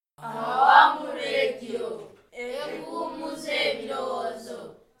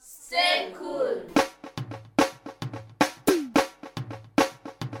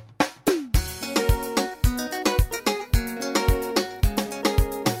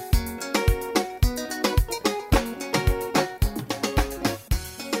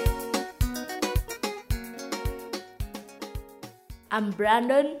I'm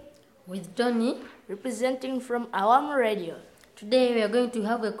Brandon with Tony, representing from Awam Radio. Today we are going to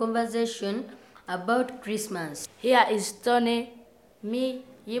have a conversation about Christmas. Here is Tony, me,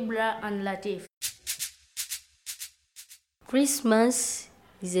 Ibra, and Latif. Christmas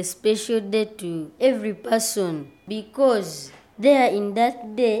is a special day to every person because there in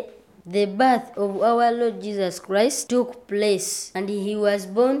that day the birth of our Lord Jesus Christ took place and he was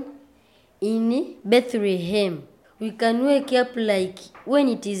born in Bethlehem. We can wake up like when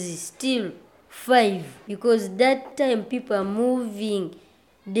it is still 5 because that time people are moving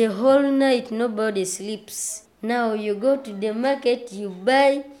the whole night, nobody sleeps. Now you go to the market, you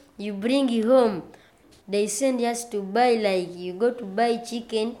buy, you bring it home. They send us to buy, like you go to buy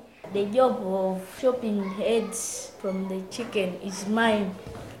chicken. The job of chopping heads from the chicken is mine.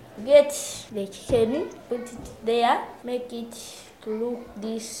 Get the chicken, put it there, make it to look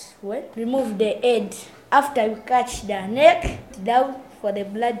this way. Remove the head. After you catch the neck down for the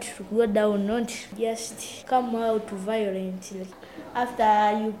blood to go down, not just come out violently.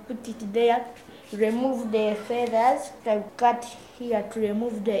 After you put it there, remove the feathers. I cut here to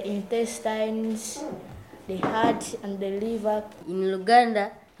remove the intestines, the heart and the liver. In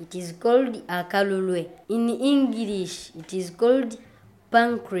Luganda, it is called akalulwe. In English, it is called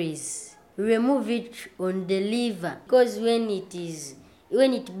pancreas. Remove it on the liver because when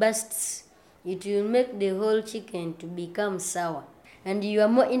it bursts, it will make the whole chicken to become sour. And you are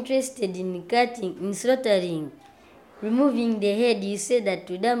more interested in slaughtering, removing the head. You say that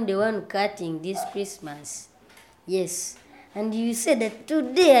today I'm the one cutting this Christmas. Yes. And you say that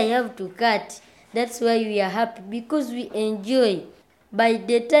today I have to cut. That's why we are happy because we enjoy. By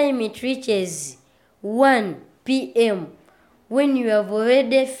the time it reaches 1 p.m., when you have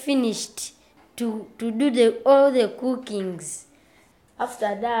already finished to do all the cookings.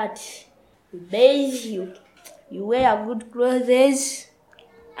 After that, you bathe, you wear good clothes,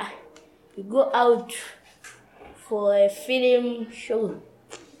 you go out for a film show.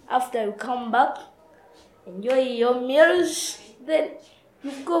 After you come back, enjoy your meals, then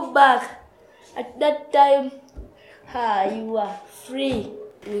you go back. At that time, you are free.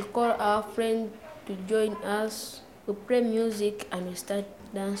 We call our friend to join us. We play music and we start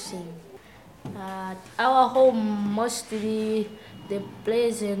dancing. At our home, mostly the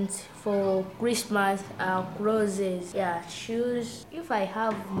presents for Christmas are clothes, shoes. If I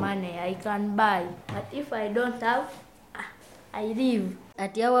have money, I can buy. But if I don't have, I leave.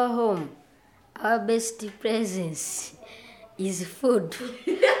 At our home, our best presents is food.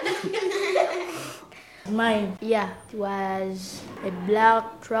 Mine, it was a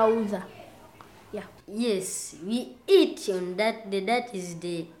black trouser. Yes, we eat on that day. That is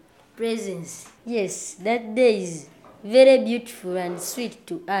the presents. Yes, that day is very beautiful and sweet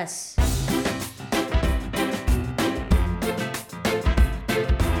to us.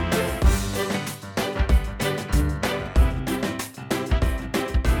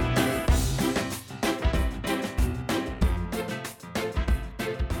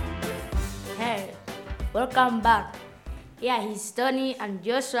 Hey, welcome back. Here is Tony and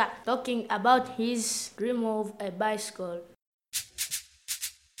Joshua talking about his dream of a bicycle.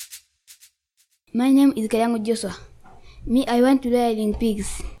 My name is Kayango Joshua. Me, I want to ride in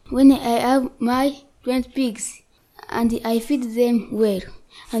pigs. When I have my 20 pigs and I feed them well,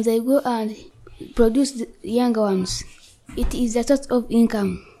 and I go and produce the younger ones, it is a source of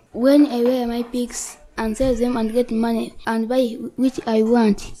income. When I wear my pigs and sell them and get money and buy which I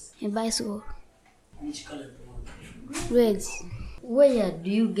want, a bicycle. Which color? Red. Where do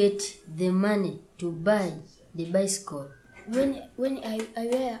you get the money to buy the bicycle? When I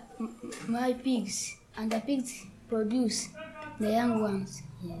wear my pigs and the pigs produce the young ones.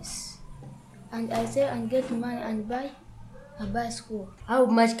 Yes. And I sell and get money and buy a bicycle. How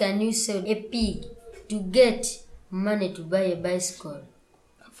much can you sell a pig to get money to buy a bicycle?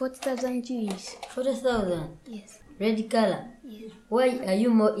 40,000 G's. 40,000? Yes. Red color? Yes. Why are you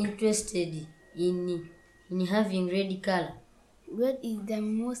more interested in having red color? Red is the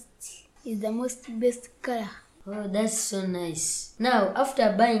most best color. Oh, that's so nice. Now,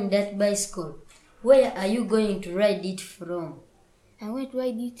 after buying that bicycle, where are you going to ride it from? I want to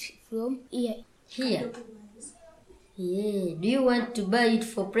ride it from here. Here? Yeah. Do you want to buy it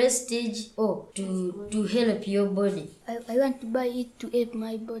for prestige or to help your body? I want to buy it to help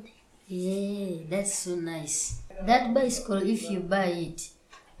my body. Yeah, that's so nice. That bicycle, if you buy it,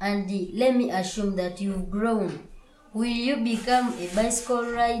 and let me assume that you've grown, will you become a bicycle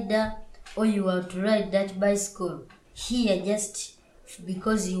rider or you want to ride that bicycle here just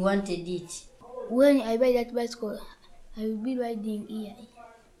because you wanted it? When I buy that bicycle, I will be riding here.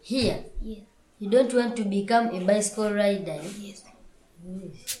 Here? Yes. You don't want to become a bicycle rider? Yes.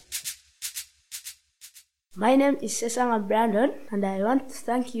 My name is Sesanga Brandon, and I want to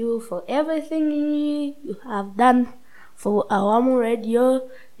thank you for everything you have done for Awamu Radio,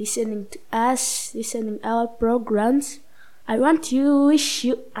 listening to us, listening our programs. I want to wish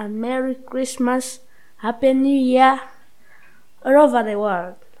you a Merry Christmas, Happy New Year, all over the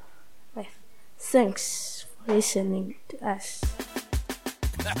world. Thanks for listening to us.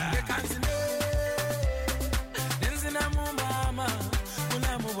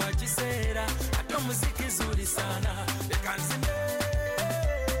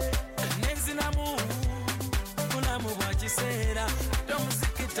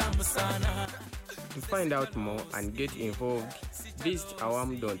 To find out more and get involved, visit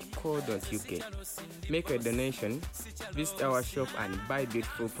awam.co.uk. Make a donation, visit our shop and buy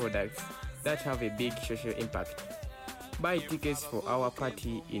beautiful products that have a big social impact. Buy tickets for our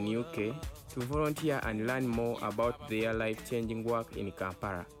party in UK to volunteer and learn more about their life-changing work in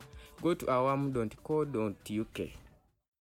Kampala. Go to awam.co.uk.